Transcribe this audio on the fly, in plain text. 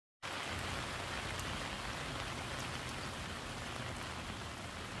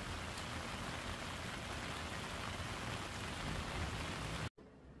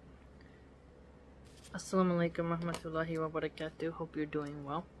Assalamu alaikum warahmatullahi wabarakatuh. Hope you're doing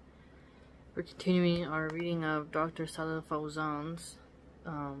well. We're continuing our reading of Dr. Salih Fawzan's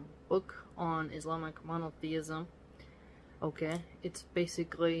book on Islamic monotheism. Okay, it's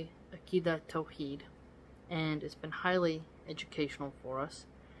basically Aqida Tawhid, and it's been highly educational for us.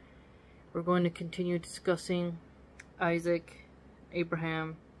 We're going to continue discussing Isaac,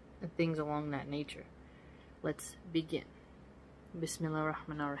 Abraham, and things along that nature. Let's begin. Bismillah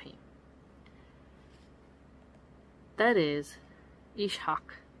ar-Rahman ar-Rahim. That is, Ishaq,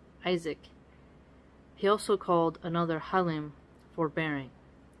 Isaac. He also called another Halim, forbearing.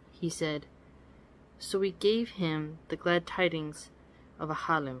 He said, so we gave him the glad tidings of a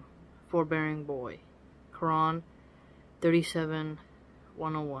Halim, forbearing boy. Quran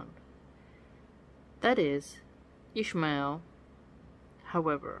 37:101. That is, Ishmael,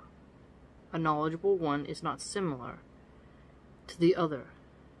 however, a knowledgeable one, is not similar to the other,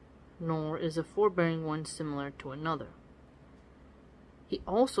 nor is a forbearing one similar to another. He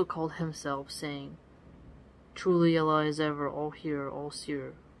also called himself, saying, truly Allah is ever all-hearer,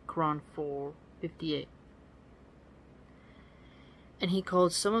 all-seer. Quran 4:58. And he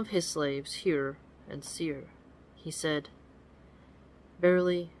called some of his slaves hearer and seer. He said,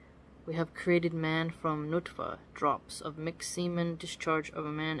 verily, we have created man from nutfa, drops of mixed semen, discharge of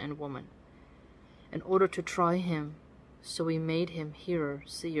a man and woman, in order to try him, so we made him hearer,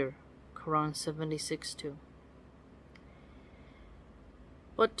 seer. Quran 76:2.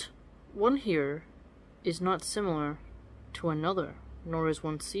 But one hearer is not similar to another, nor is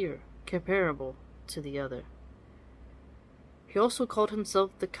one seer comparable to the other. He also called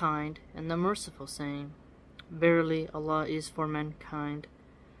himself the kind and the merciful, saying, verily Allah is for mankind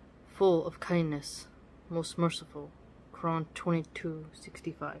full of kindness, most merciful. Quran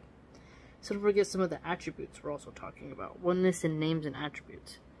 22:65. So don't forget some of the attributes we're also talking about. Oneness in names and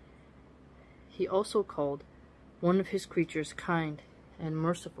attributes. He also called one of his creatures kind and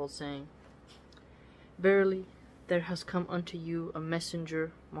merciful, saying, verily, there has come unto you a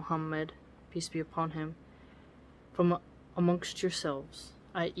messenger, Muhammad, peace be upon him, from amongst yourselves,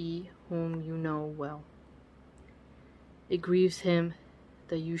 i.e., whom you know well. It grieves him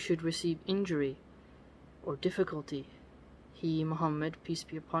that you should receive injury or difficulty. He, Muhammad, peace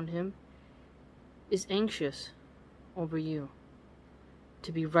be upon him, is anxious over you,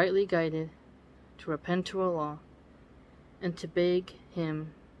 to be rightly guided, to repent to Allah, and to beg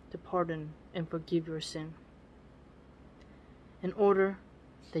him to pardon and forgive your sin, in order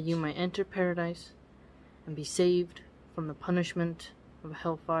that you might enter paradise and be saved from the punishment of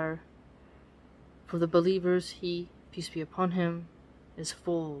hellfire. For the believers, he, peace be upon him, is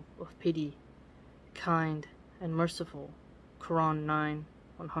full of pity, kind and merciful. Quran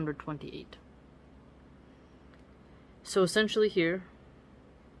 9:128. So essentially here,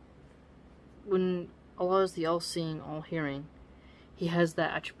 when Allah is the all-seeing, all-hearing, He has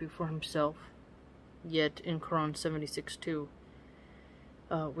that attribute for Himself. Yet in Quran 76:2,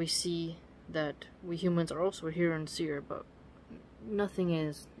 we see that we humans are also hearer and seer, but nothing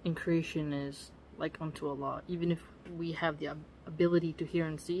is in creation is like unto Allah. Even if we have the ability to hear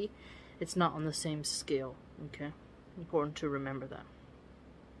and see, it's not on the same scale. Okay, important to remember that.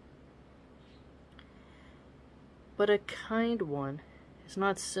 But a kind one is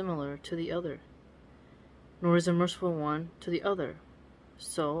not similar to the other, nor is a merciful one to the other.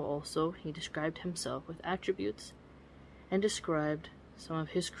 So also he described himself with attributes, and described some of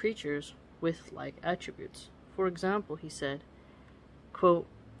his creatures with like attributes. For example, he said, quote,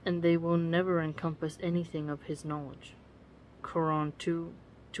 and they will never encompass anything of his knowledge. Quran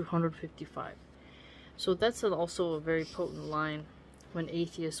 2:255. So that's also a very potent line when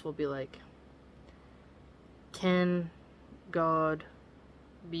atheists will be like, can God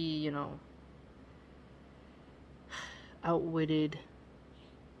be, outwitted,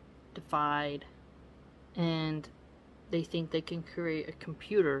 defied, and they think they can create a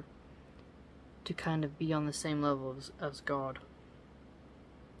computer to kind of be on the same level as God,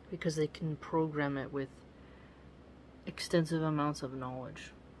 because they can program it with extensive amounts of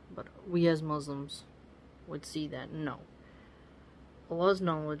knowledge. But we as Muslims would see that no, Allah's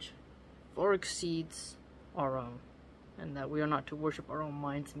knowledge far exceeds our own, and that we are not to worship our own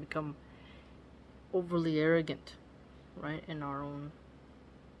minds and become overly arrogant, right, in our own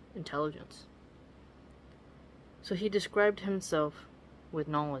intelligence. So he described himself with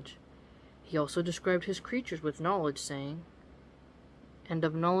knowledge. He also described his creatures with knowledge, saying, and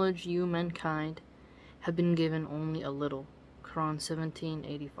of knowledge you, mankind, have been given only a little. Quran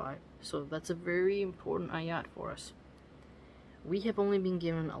 17:85. So that's a very important ayat for us. We have only been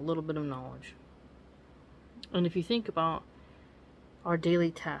given a little bit of knowledge. And if you think about our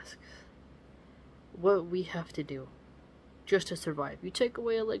daily tasks, what we have to do just to survive. You take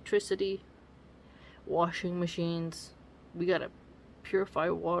away electricity, washing machines, we gotta purify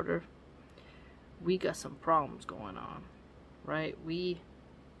water, we got some problems going on, right? We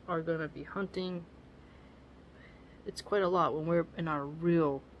are gonna be hunting. It's quite a lot when we're in our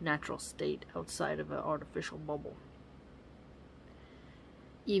real natural state outside of an artificial bubble.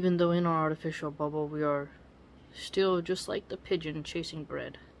 Even though in our artificial bubble we are still just like the pigeon chasing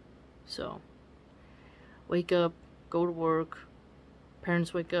bread. So, wake up, go to work,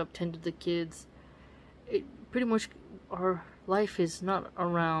 parents wake up, tend to the kids. Pretty much our life is not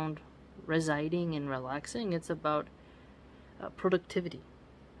around residing and relaxing, it's about productivity,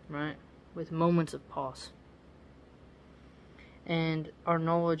 right? With moments of pause. And our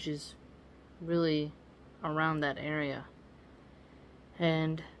knowledge is really around that area.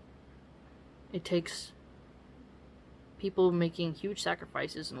 And it takes people making huge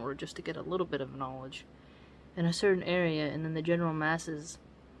sacrifices in order just to get a little bit of knowledge in a certain area, and then the general masses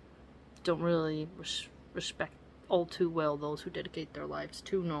don't really respect all too well those who dedicate their lives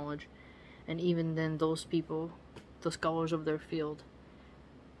to knowledge. And even then, those people, the scholars of their field,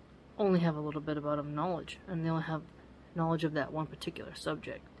 only have a little bit about knowledge, and they only have knowledge of that one particular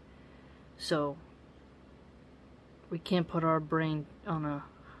subject. So we can't put our brain on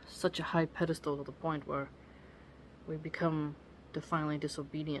such a high pedestal to the point where we become defiantly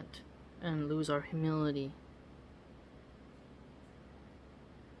disobedient and lose our humility.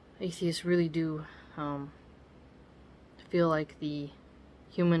 Atheists really do feel like the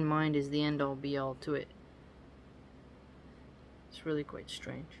human mind is the end-all be-all to it. It's really quite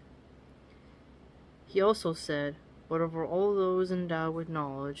strange. He also said, "But over all those endowed with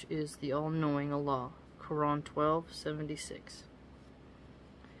knowledge is the all-knowing Allah." Quran 12:76.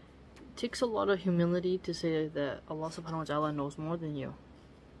 It takes a lot of humility to say that Allah subhanahu wa ta'ala knows more than you.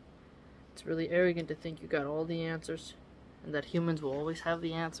 It's really arrogant to think you got all the answers and that humans will always have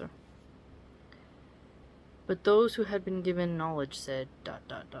the answer. But those who had been given knowledge said ...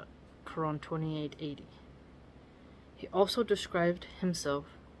 Quran 28:80. He also described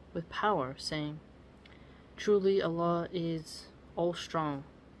himself with power, saying, "Truly Allah is all-strong,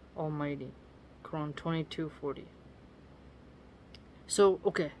 almighty." Quran 22:40. So,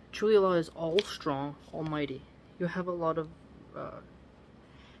 okay, truly Allah is all-strong, almighty. You have a lot of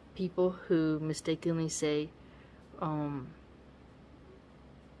people who mistakenly say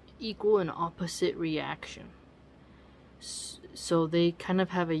equal and opposite reaction. So they kind of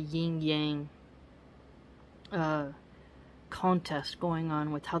have a yin-yang contest going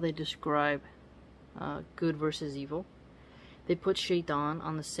on with how they describe good versus evil. They put Shaitan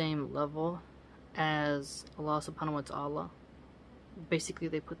on the same level as Allah subhanahu wa ta'ala. Basically,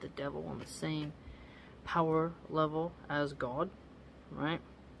 they put the devil on the same power level as God, right?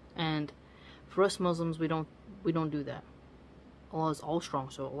 And for us Muslims, we don't do that. Allah is all strong,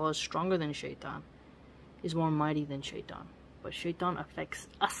 so Allah is stronger than Shaitan, is more mighty than Shaitan. But Shaitan affects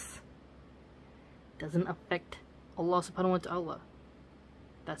us, doesn't affect Allah subhanahu wa ta'ala.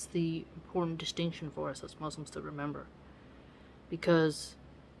 That's the important distinction for us as Muslims to remember. Because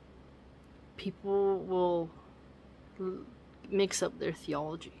people will mix up their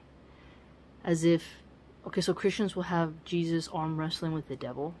theology as if, okay, so Christians will have Jesus arm wrestling with the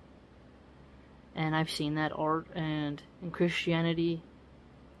devil, and I've seen that art, and in Christianity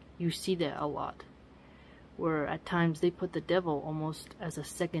you see that a lot, where at times they put the devil almost as a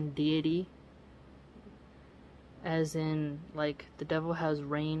second deity, as in like the devil has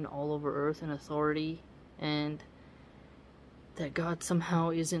reign all over earth and authority, and that God somehow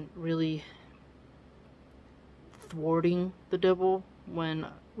isn't really thwarting the devil, when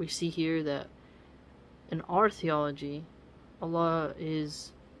we see here that in our theology Allah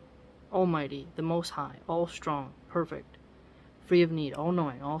is almighty, the most high, all strong, perfect, free of need, all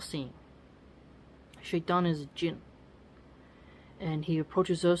knowing, all seeing. Shaitan is a jinn, and he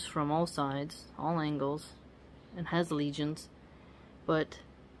approaches us from all sides, all angles, and has legions, but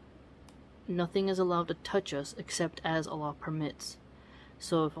nothing is allowed to touch us except as Allah permits.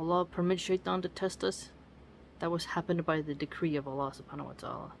 So if Allah permits Shaitan to test us, that was happened by the decree of Allah subhanahu wa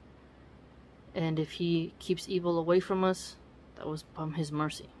ta'ala. And if he keeps evil away from us, that was from his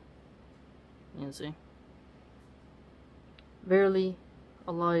mercy. You see? Verily,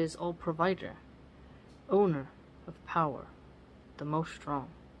 Allah is all provider, owner of power, the most strong.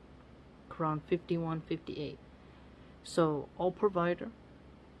 Quran 51:58. So, all provider.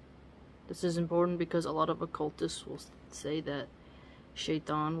 This is important because a lot of occultists will say that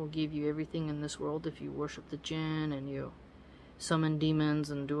Shaitan will give you everything in this world if you worship the jinn and you summon demons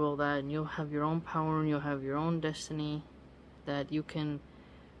and do all that, and you'll have your own power and you'll have your own destiny that you can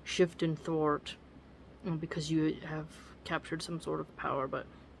shift and thwart because you have captured some sort of power, but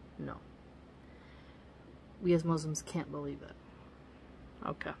no. We as Muslims can't believe that.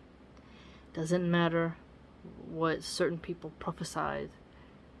 Okay. Doesn't matter what certain people prophesied.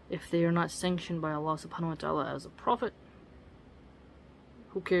 If they are not sanctioned by Allah subhanahu wa ta'ala as a prophet,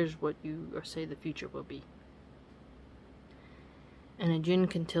 who cares what you or say the future will be? And a jinn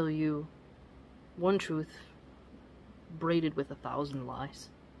can tell you one truth braided with 1,000 lies.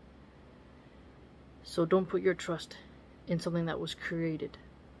 So don't put your trust in something that was created.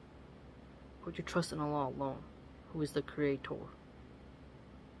 Put your trust in Allah alone, who is the Creator.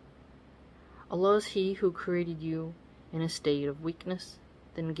 Allah is He who created you in a state of weakness,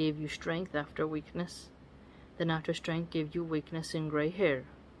 then gave you strength after weakness, then after strength gave you weakness and gray hair.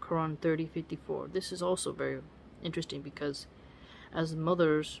 Quran 30:54. This is also very interesting because as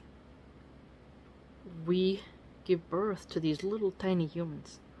mothers, we give birth to these little tiny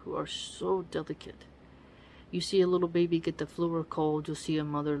humans who are so delicate. You see a little baby get the flu or cold, you'll see a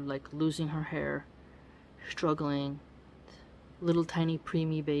mother like losing her hair, struggling. Little tiny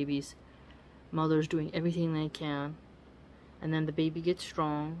preemie babies, mothers doing everything they can, and then the baby gets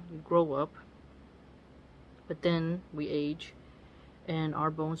strong, we grow up, but then we age, and our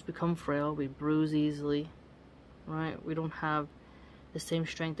bones become frail, we bruise easily, right? We don't have the same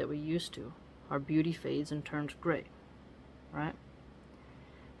strength that we used to. Our beauty fades and turns gray, right?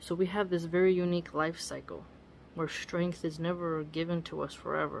 So we have this very unique life cycle where strength is never given to us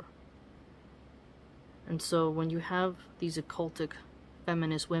forever. And so when you have these occultic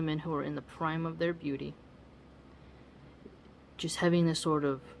feminist women who are in the prime of their beauty, just having this sort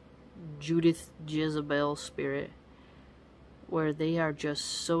of Judith Jezebel spirit where they are just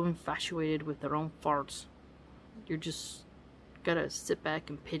so infatuated with their own farts, you're just gotta sit back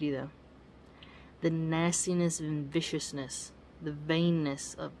and pity them. The nastiness and viciousness, the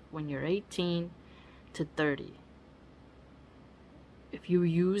vainness of when you're 18 to 30. If you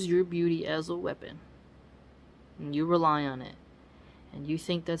use your beauty as a weapon, and you rely on it, and you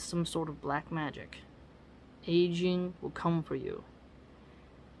think that's some sort of black magic, aging will come for you.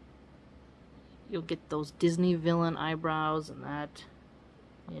 You'll get those Disney villain eyebrows and that,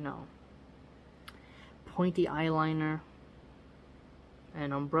 pointy eyeliner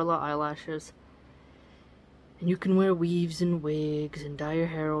and umbrella eyelashes. And you can wear weaves and wigs and dye your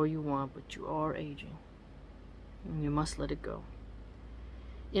hair all you want, but you are aging. And you must let it go.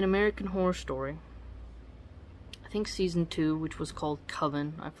 In American Horror Story, I think season 2, which was called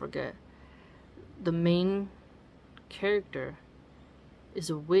Coven, I forget, the main character is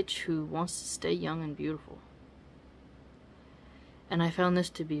a witch who wants to stay young and beautiful. And I found this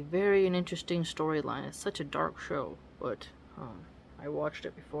to be very an interesting storyline. It's such a dark show, but I watched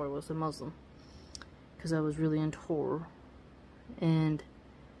it before I was a Muslim because I was really into horror. And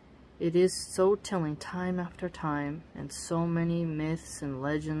it is so telling time after time, and so many myths and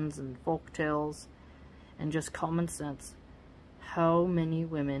legends and folk tales and just common sense, how many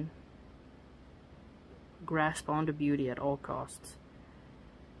women grasp onto beauty at all costs.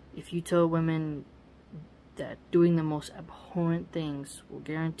 If you tell women that doing the most abhorrent things will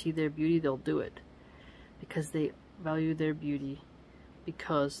guarantee their beauty, they'll do it because they value their beauty,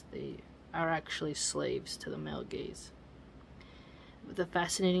 because they are actually slaves to the male gaze. But the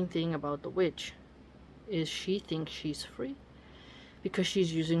fascinating thing about the witch is she thinks she's free because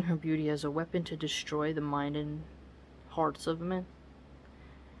she's using her beauty as a weapon to destroy the mind and hearts of men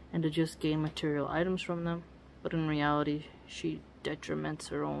and to just gain material items from them. But in reality, she detriments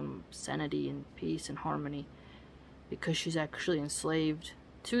her own sanity and peace and harmony because she's actually enslaved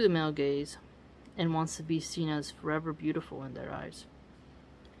to the male gaze and wants to be seen as forever beautiful in their eyes.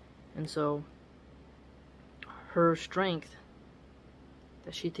 And so her strength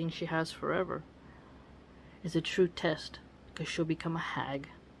that she thinks she has forever is a true test, because she'll become a hag,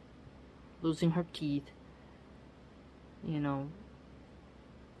 losing her teeth,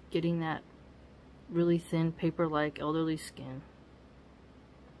 getting that really thin, paper-like elderly skin.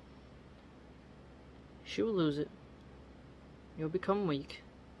 She will lose it. You'll become weak,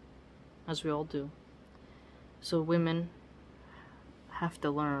 as we all do. So women have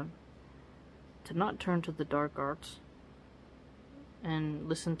to learn to not turn to the dark arts and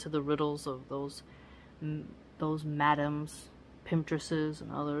listen to the riddles of those madams, pimptresses,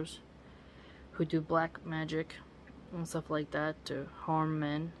 and others who do black magic and stuff like that to harm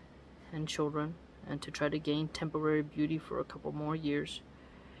men and children and to try to gain temporary beauty for a couple more years,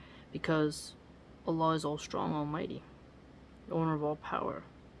 because Allah is all strong, almighty, the owner of all power,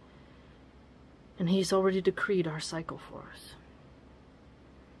 and He's already decreed our cycle for us.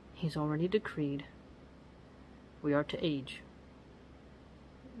 He's already decreed we are to age.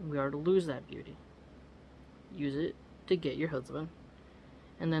 We are to lose that beauty. use it to get your husband,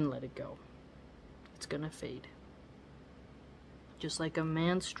 and then let it go. It's gonna fade. Just like a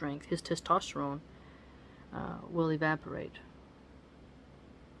man's strength, his testosterone will evaporate.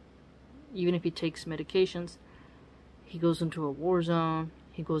 Even if he takes medications, he goes into a war zone,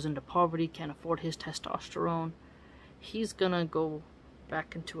 he goes into poverty, can't afford his testosterone, he's gonna go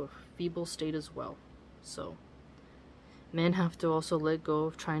back into a feeble state as well. So, men have to also let go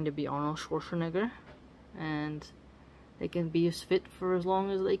of trying to be Arnold Schwarzenegger, and they can be as fit for as long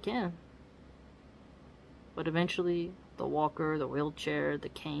as they can. But eventually, the walker, the wheelchair, the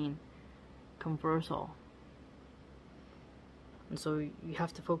cane come for us all. And so you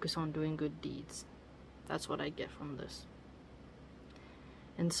have to focus on doing good deeds. That's what I get from this.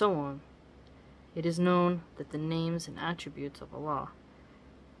 And so on. It is known that the names and attributes of Allah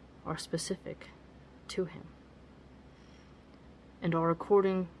are specific to Him and are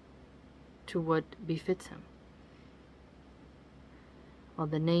according to what befits Him, while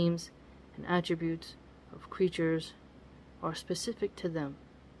the names and attributes of creatures are specific to them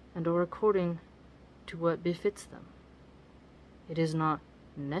and are according to what befits them. It is not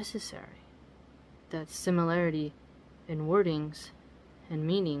necessary that similarity in wordings and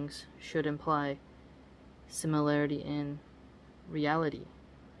meanings should imply similarity in reality,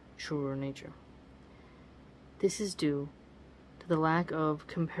 truer nature. This is due to the lack of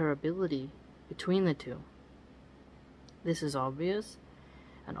comparability between the two. This is obvious,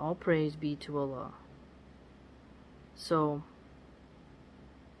 and all praise be to Allah. So,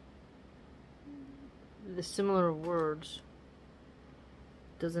 the similar words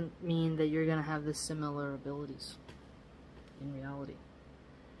doesn't mean that you're going to have the similar abilities in reality.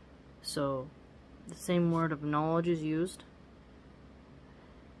 So, the same word of knowledge is used,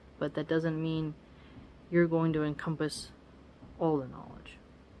 but that doesn't mean you're going to encompass all the knowledge.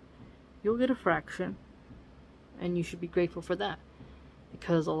 You'll get a fraction, and you should be grateful for that,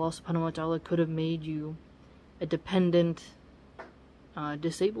 because Allah subhanahu wa ta'ala could have made you a dependent,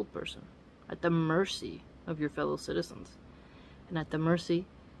 disabled person, at the mercy of your fellow citizens, and at the mercy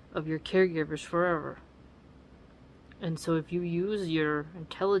of your caregivers forever. And so if you use your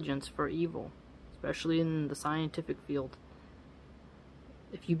intelligence for evil, especially in the scientific field,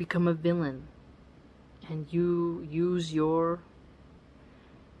 if you become a villain, and you use your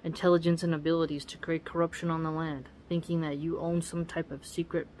intelligence and abilities to create corruption on the land, thinking that you own some type of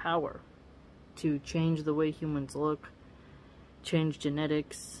secret power to change the way humans look, change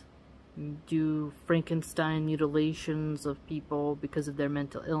genetics, do Frankenstein mutilations of people because of their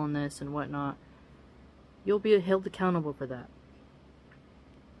mental illness and whatnot, you'll be held accountable for that.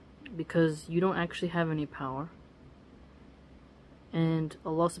 Because you don't actually have any power, and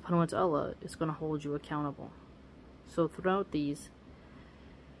Allah subhanahu wa ta'ala is going to hold you accountable. So throughout these,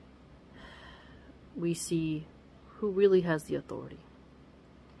 we see who really has the authority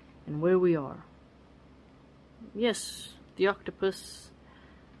and where we are. Yes, the octopus,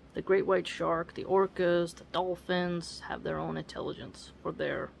 the great white shark, the orcas, the dolphins have their own intelligence for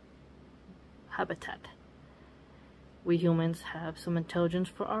their habitat. We humans have some intelligence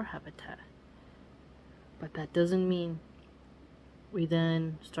for our habitat. But that doesn't mean we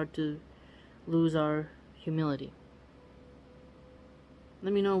then start to lose our humility.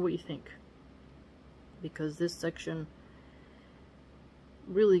 Let me know what you think, because this section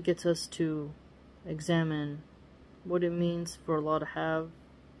really gets us to examine what it means for Allah to have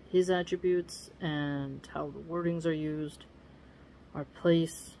His attributes and how the wordings are used, our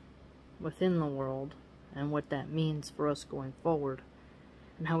place within the world, and what that means for us going forward,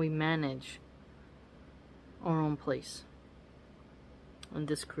 and how we manage our own place in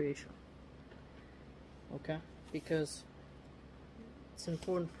this creation. Okay? Because it's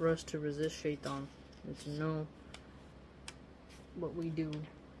important for us to resist Shaitan and to know what we do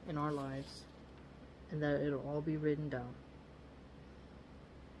in our lives, and that it'll all be written down.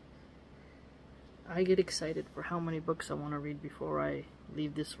 I get excited for how many books I want to read before I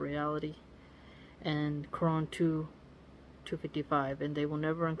leave this reality, and Quran 2:255, and they will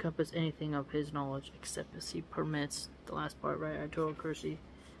never encompass anything of His knowledge except as He permits. The last part, right? Ayatul Kursi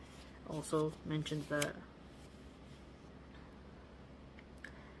also mentions that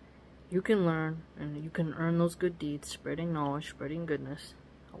you can learn and you can earn those good deeds, spreading knowledge, spreading goodness.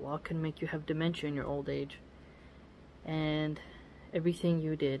 Allah can make you have dementia in your old age, and everything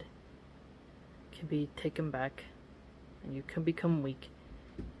you did can be taken back, and you can become weak.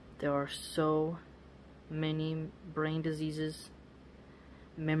 There are so many brain diseases,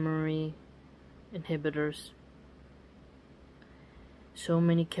 memory inhibitors, so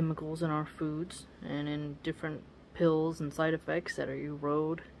many chemicals in our foods and in different pills and side effects that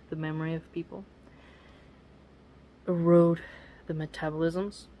erode the memory of people. erode the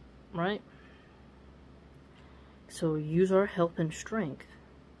metabolisms, right? So use our health and strength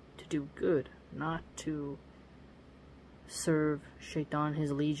to do good, not to serve Shaitan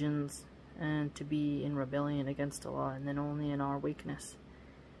his legions and to be in rebellion against Allah, and then only in our weakness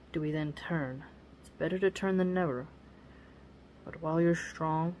do we then turn. It's better to turn than never. But while you're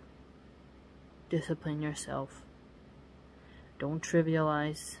strong, discipline yourself. Don't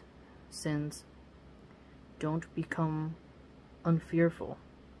trivialize sins. Don't become unfearful.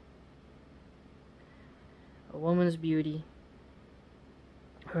 A woman's beauty,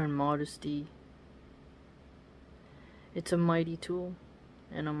 her modesty, it's a mighty tool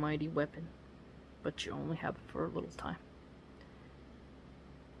and a mighty weapon, but you only have it for a little time.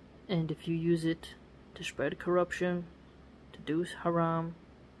 And if you use it to spread corruption, to do haram,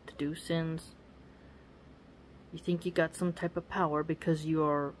 to do sins, you think you got some type of power because you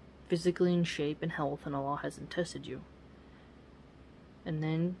are physically in shape and health and Allah hasn't tested you. And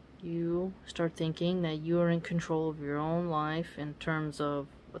then you start thinking that you are in control of your own life in terms of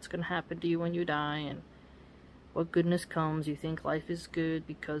what's going to happen to you when you die and what goodness comes. You think life is good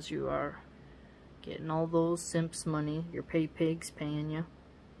because you are getting all those simps money, your pay pigs paying you.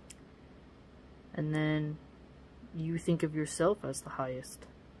 And then you think of yourself as the highest.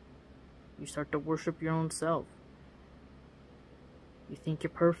 You start to worship your own self. You think you're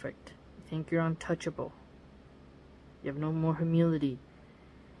perfect. You think you're untouchable. You have no more humility.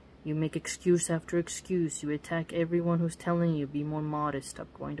 You make excuse after excuse. You attack everyone who's telling you be more modest, stop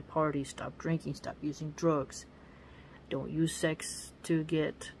going to parties, stop drinking, stop using drugs. Don't use sex to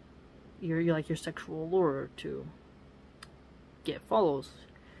get your sexual allure, to get follows.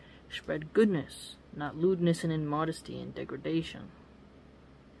 Spread goodness, not lewdness and immodesty and degradation.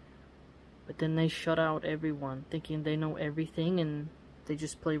 But then they shut out everyone, thinking they know everything, and they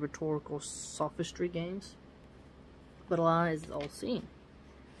just play rhetorical sophistry games. But Allah is all-seeing.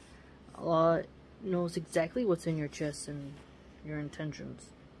 Allah knows exactly what's in your chest and your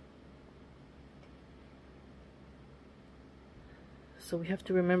intentions. So we have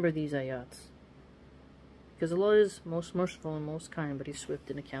to remember these ayats. Because Allah is most merciful and most kind, but He's swift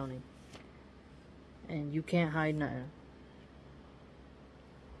in accounting. And you can't hide nothing.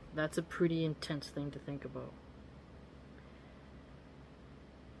 That's a pretty intense thing to think about.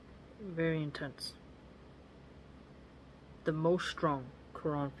 Very intense. The most strong,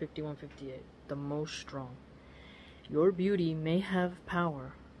 Quran 51:58. The most strong. Your beauty may have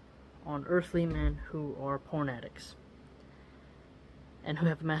power on earthly men who are porn addicts and who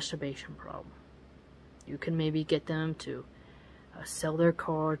have a masturbation problem. You can maybe get them to sell their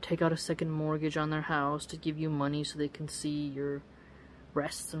car, take out a second mortgage on their house to give you money so they can see your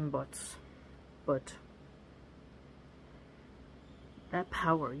breasts and butts. But that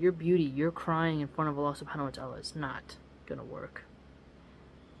power, your beauty, your crying in front of Allah subhanahu wa ta'ala is not gonna work.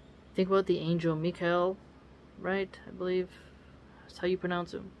 Think about the angel Michael, right? I believe that's how you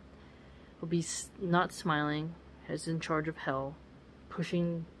pronounce him. Will be not smiling, as in charge of hell,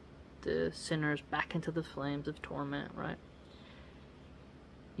 pushing the sinners back into the flames of torment, right?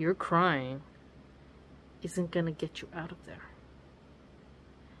 Your crying isn't gonna get you out of there.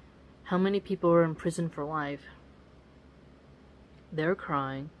 How many people are in prison for life? Their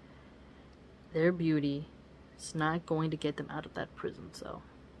crying, their beauty, is not going to get them out of that prison cell.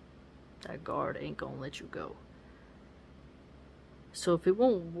 That guard ain't gonna let you go. So if it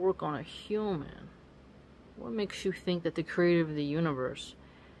won't work on a human, what makes you think that the creator of the universe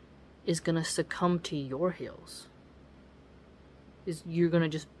is gonna succumb to your heels? Is you're gonna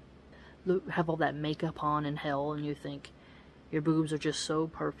just have all that makeup on in hell and you think your boobs are just so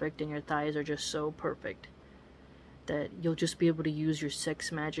perfect and your thighs are just so perfect that you'll just be able to use your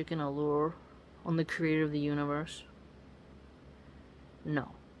sex magic and allure on the creator of the universe? No.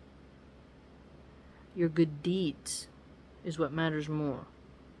 Your good deeds is what matters more.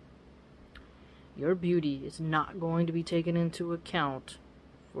 Your beauty is not going to be taken into account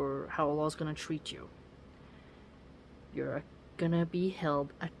for how Allah's going to treat you. You're going to be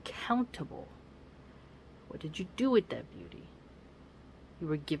held accountable. What did you do with that beauty? You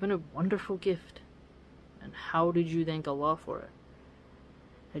were given a wonderful gift. And how did you thank Allah for it?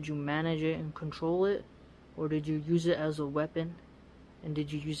 Did you manage it and control it? Or did you use it as a weapon? And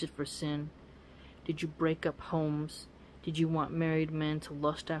did you use it for sin? Did you break up homes? Did you want married men to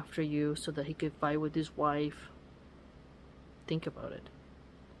lust after you so that he could fight with his wife? Think about it.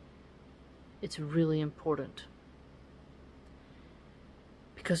 It's really important.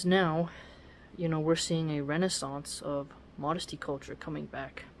 Because now, we're seeing a renaissance of modesty culture coming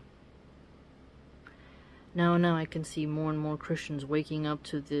back. Now I can see more and more Christians waking up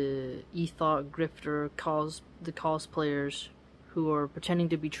to the e-thought grifter the cosplayers who are pretending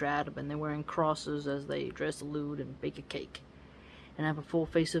to be trad, and they're wearing crosses as they dress lewd and bake a cake and have a full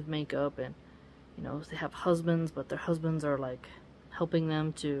face of makeup, and you know, they have husbands, but their husbands are like helping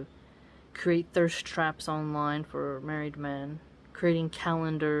them to create thirst traps online for married men, creating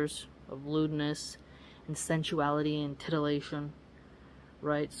calendars of lewdness and sensuality and titillation,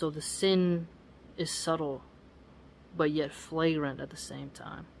 right? So the sin is subtle but yet flagrant at the same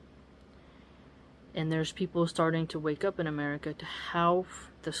time. And there's people starting to wake up in America to how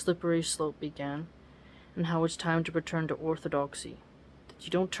the slippery slope began and how it's time to return to orthodoxy. That you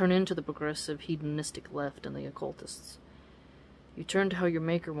don't turn into the progressive hedonistic left and the occultists. You turn to how your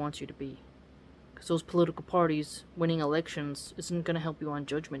maker wants you to be. Because those political parties winning elections isn't going to help you on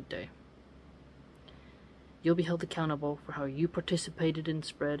Judgment Day. You'll be held accountable for how you participated in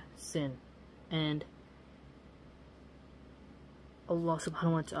spread sin. And Allah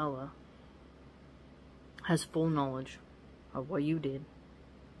subhanahu wa ta'ala has full knowledge of what you did.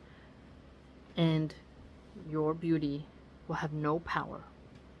 And your beauty will have no power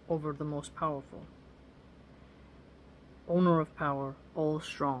over the most powerful. Owner of power, all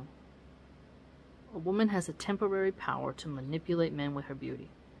strong. A woman has a temporary power to manipulate men with her beauty.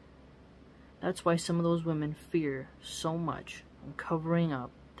 That's why some of those women fear so much on covering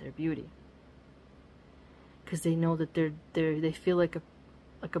up their beauty. Because they know that they feel like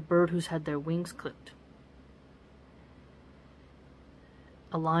a bird who's had their wings clipped.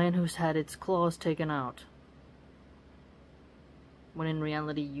 A lion who's had its claws taken out. When in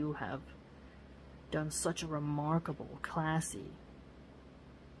reality you have done such a remarkable, classy,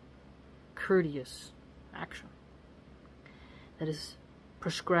 courteous action that is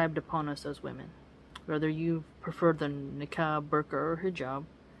prescribed upon us as women. Whether you prefer the niqab, burqa, or hijab,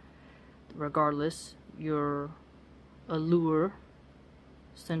 regardless, your allure,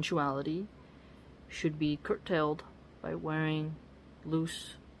 sensuality, should be curtailed by wearing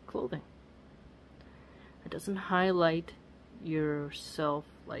loose clothing. It doesn't highlight yourself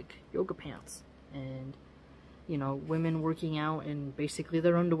like yoga pants and, you know, women working out in basically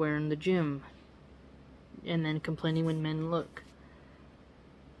their underwear in the gym and then complaining when men look.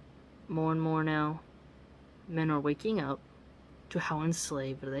 More and more now, men are waking up to how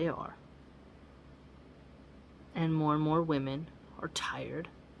enslaved they are. And more women are tired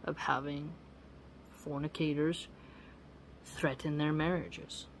of having fornicators threaten their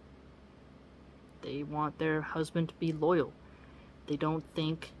marriages. They want their husband to be loyal. They don't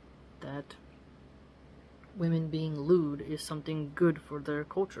think that women being lewd is something good for their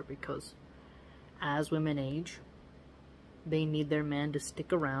culture, because as women age, they need their man to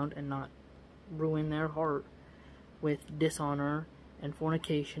stick around and not ruin their heart with dishonor and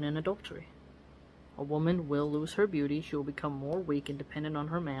fornication and adultery. A woman will lose her beauty. She will become more weak and dependent on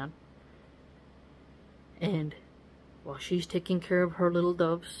her man. And while she's taking care of her little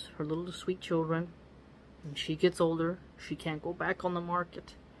doves, her little sweet children, when she gets older, she can't go back on the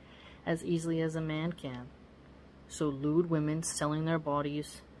market as easily as a man can. So lewd women selling their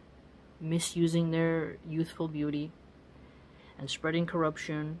bodies, misusing their youthful beauty, and spreading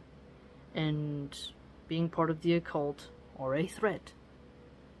corruption, and being part of the occult are a threat.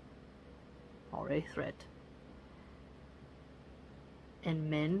 And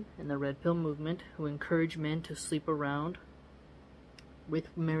men in the Red Pill movement who encourage men to sleep around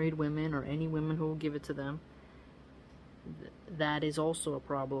with married women or any women who will give it to them, that is also a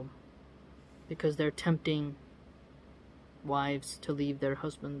problem, because they're tempting wives to leave their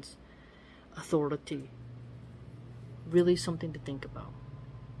husband's authority. Really something to think about.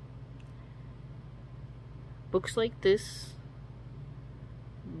 Books like this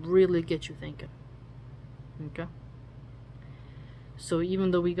really get you thinking. Okay? So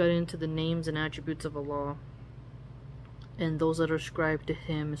even though we got into the names and attributes of Allah, and those that are ascribed to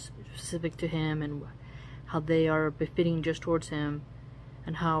Him, specific to Him, and how they are befitting just towards Him,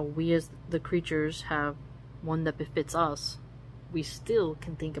 and how we as the creatures have one that befits us, we still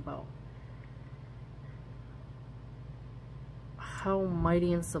can think about how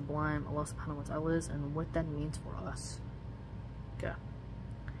mighty and sublime Allah subhanahu wa ta'ala is and what that means for us. Okay.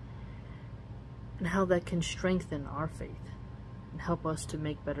 And how that can strengthen our faith and help us to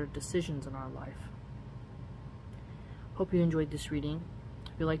make better decisions in our life. Hope you enjoyed this reading.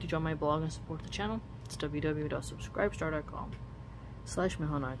 If you'd like to join my blog and support the channel, it's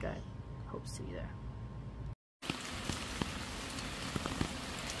www.subscribestar.com/Milahan. Hope to see you there.